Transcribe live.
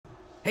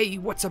Hey,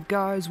 what's up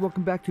guys?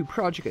 Welcome back to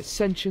Project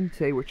Ascension.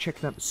 Today we're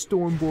checking out the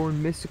Stormborn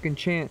Mystic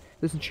Enchant.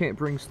 This enchant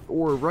brings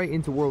Thor right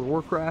into World of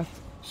Warcraft.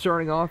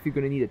 Starting off, you're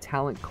going to need a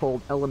talent called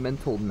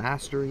Elemental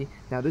Mastery.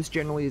 Now this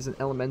generally is an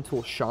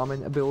Elemental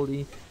Shaman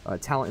ability,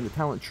 talent in the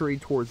talent tree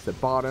towards the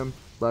bottom,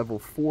 level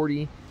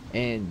 40.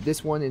 And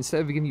this one,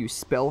 instead of giving you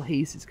spell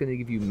haste, it's going to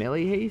give you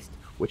melee haste,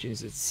 which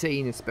is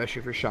insane,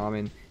 especially for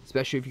Shaman,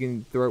 especially if you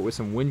can throw it with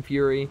some Wind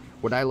Fury.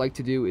 What I like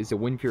to do is the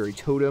Wind Fury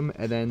Totem,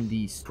 and then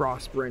the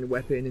Frostbrand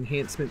weapon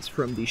enhancements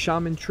from the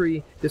Shaman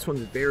tree. This one's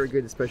very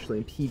good, especially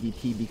in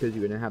PvP, because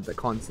you're going to have the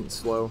constant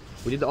slow.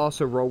 We did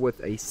also roll with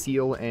a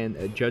Seal and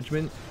a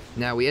Judgment.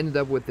 Now, we ended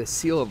up with the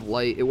Seal of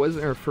Light. It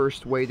wasn't our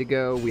first way to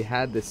go. We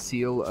had the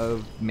Seal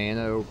of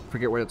Mana,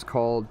 forget what it's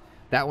called.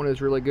 That one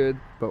is really good,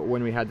 but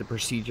when we had the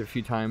Prestige a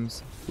few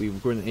times, we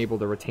weren't able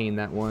to retain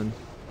that one.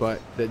 But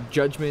the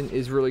Judgment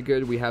is really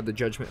good. We have the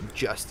Judgment of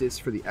Justice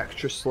for the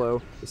extra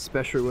slow,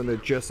 especially when they're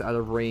just out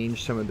of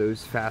range. Some of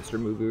those faster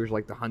movers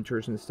like the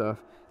Hunters and stuff,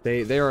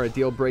 they are a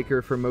deal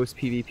breaker for most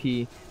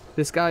PvP.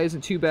 This guy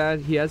isn't too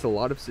bad. He has a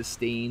lot of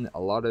sustain, a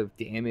lot of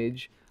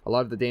damage. A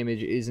lot of the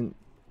damage isn't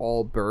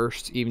all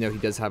burst, even though he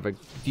does have a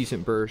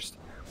decent burst.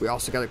 We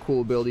also got a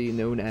cool ability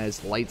known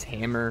as Light's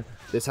Hammer.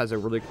 This has a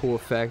really cool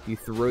effect. You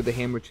throw the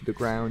hammer to the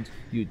ground,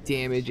 you do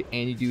damage,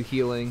 and you do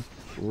healing.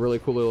 Really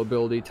cool little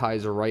ability,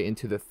 ties right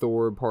into the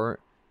Thor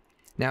part.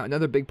 Now,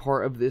 another big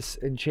part of this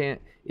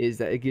enchant is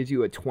that it gives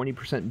you a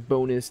 20%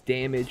 bonus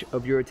damage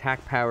of your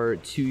attack power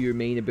to your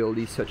main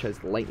abilities, such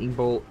as Lightning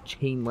Bolt,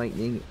 Chain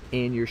Lightning,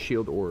 and your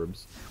Shield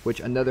Orbs.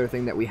 Which, another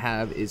thing that we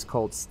have is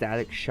called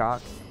Static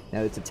Shock.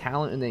 Now, it's a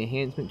talent in the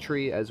enhancement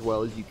tree, as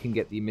well as you can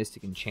get the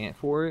Mystic Enchant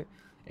for it.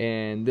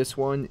 And this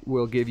one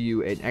will give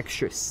you an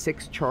extra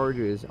 6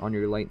 charges on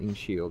your lightning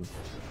shield.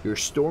 Your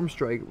Storm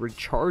Strike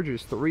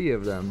recharges 3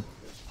 of them,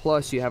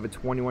 plus you have a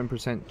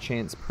 21%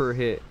 chance per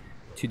hit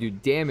to do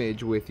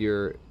damage with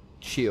your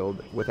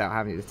shield without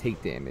having to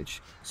take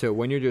damage. So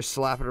when you're just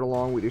slapping it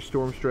along with your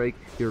Storm Strike,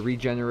 you're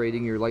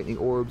regenerating your lightning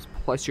orbs,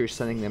 plus you're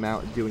sending them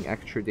out and doing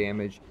extra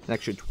damage, an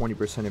extra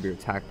 20% of your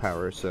attack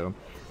power. So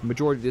the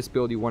majority of this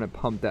build, you want to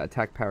pump that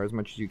attack power as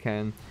much as you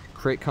can.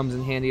 Crit comes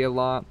in handy a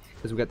lot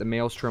because we got the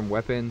Maelstrom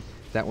weapon.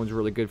 That one's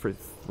really good for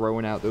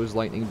throwing out those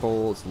lightning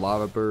bolts,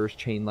 lava burst,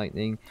 chain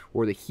lightning,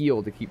 or the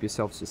heal to keep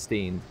yourself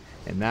sustained.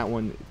 And that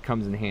one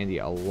comes in handy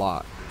a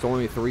lot. It's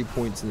only 3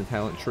 points in the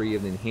talent tree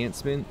of the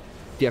enhancement.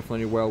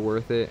 Definitely well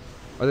worth it.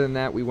 Other than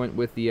that, we went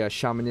with the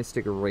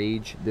Shamanistic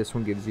Rage. This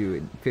one gives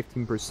you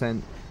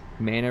 15%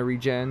 mana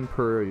regen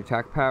per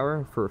attack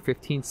power for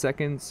 15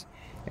 seconds.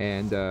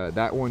 And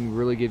that one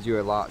really gives you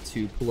a lot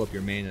to pull up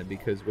your mana,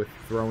 because with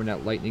throwing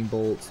out lightning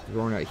bolts,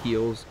 throwing out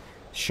heals,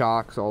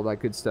 shocks, all that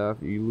good stuff,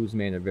 you lose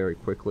mana very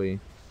quickly.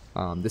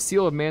 The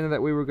Seal of Mana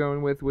that we were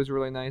going with was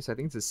really nice. I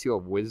think it's a Seal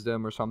of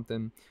Wisdom or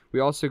something.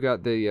 We also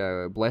got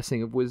the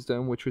Blessing of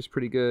Wisdom, which was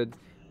pretty good.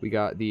 We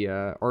got the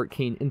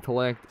Arcane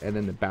Intellect, and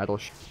then the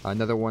Battle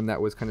another one that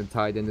was kind of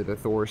tied into the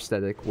Thor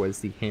aesthetic was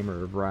the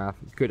Hammer of Wrath.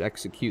 Good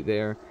execute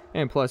there,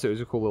 and plus it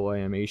was a cool little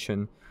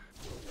animation.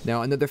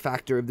 Now, another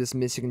factor of this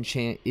Mystic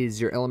Enchant is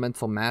your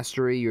Elemental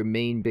Mastery, your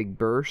main big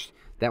burst.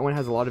 That one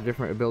has a lot of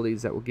different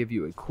abilities that will give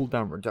you a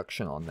cooldown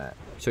reduction on that.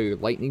 So your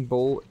Lightning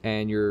Bolt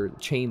and your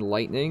Chain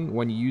Lightning,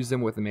 when you use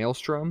them with the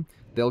Maelstrom,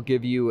 they'll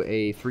give you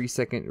a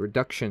 3-second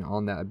reduction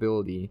on that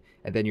ability.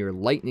 And then your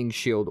Lightning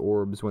Shield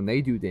Orbs, when they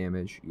do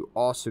damage, you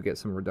also get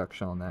some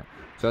reduction on that.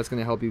 So that's going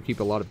to help you keep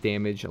a lot of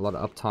damage, a lot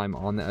of uptime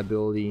on that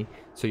ability.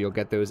 So you'll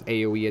get those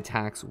AoE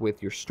attacks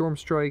with your Storm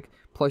Strike.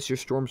 Plus your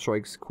Storm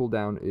Strike's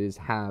cooldown is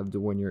halved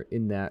when you're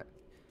in that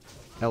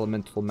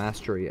Elemental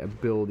Mastery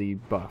ability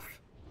buff.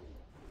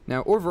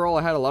 Now, overall,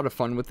 I had a lot of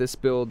fun with this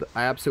build.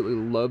 I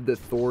absolutely love the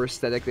Thor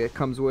aesthetic that it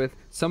comes with.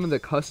 Some of the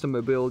custom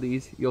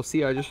abilities, you'll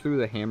see I just threw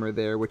the hammer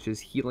there, which is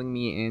healing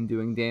me and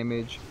doing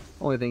damage.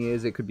 Only thing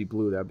is, it could be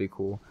blue, that'd be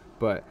cool.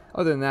 But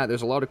other than that,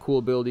 there's a lot of cool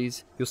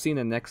abilities. You'll see in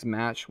the next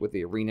match with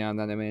the arena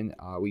that I'm in,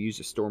 we use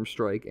a Storm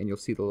Strike, and you'll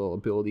see the little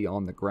ability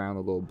on the ground,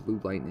 the little blue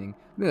lightning.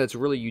 I think that's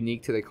really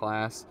unique to the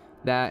class.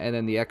 That, and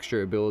then the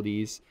extra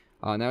abilities.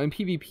 Now in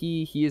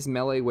PvP, he is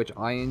melee, which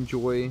I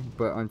enjoy,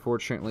 but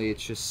unfortunately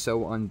it's just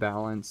so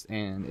unbalanced,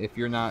 and if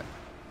you're not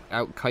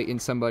out kiting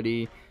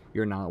somebody,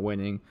 you're not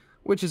winning,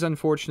 which is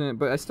unfortunate,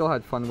 but I still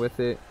had fun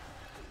with it.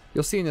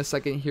 You'll see in a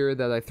second here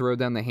that I throw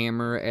down the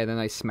hammer, and then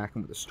I smack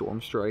him with a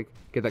Storm Strike.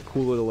 Get that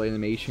cool little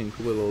animation,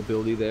 cool little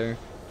ability there.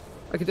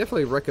 I could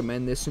definitely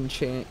recommend this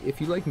enchant.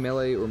 If you like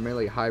melee or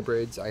melee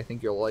hybrids, I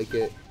think you'll like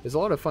it. It's a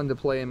lot of fun to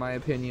play in my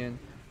opinion.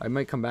 I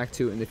might come back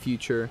to it in the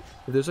future.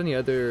 If there's any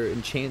other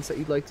enchants that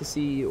you'd like to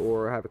see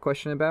or have a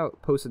question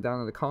about, post it down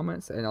in the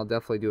comments, and I'll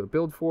definitely do a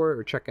build for it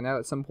or check it out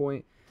at some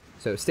point.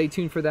 So stay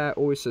tuned for that.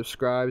 Always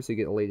subscribe so you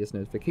get the latest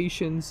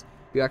notifications.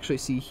 You actually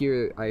see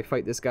here, I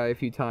fight this guy a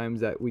few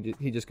times that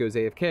he just goes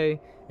AFK,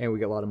 and we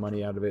get a lot of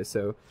money out of it.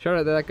 So shout out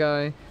to that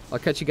guy. I'll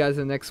catch you guys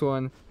in the next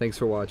one. Thanks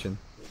for watching.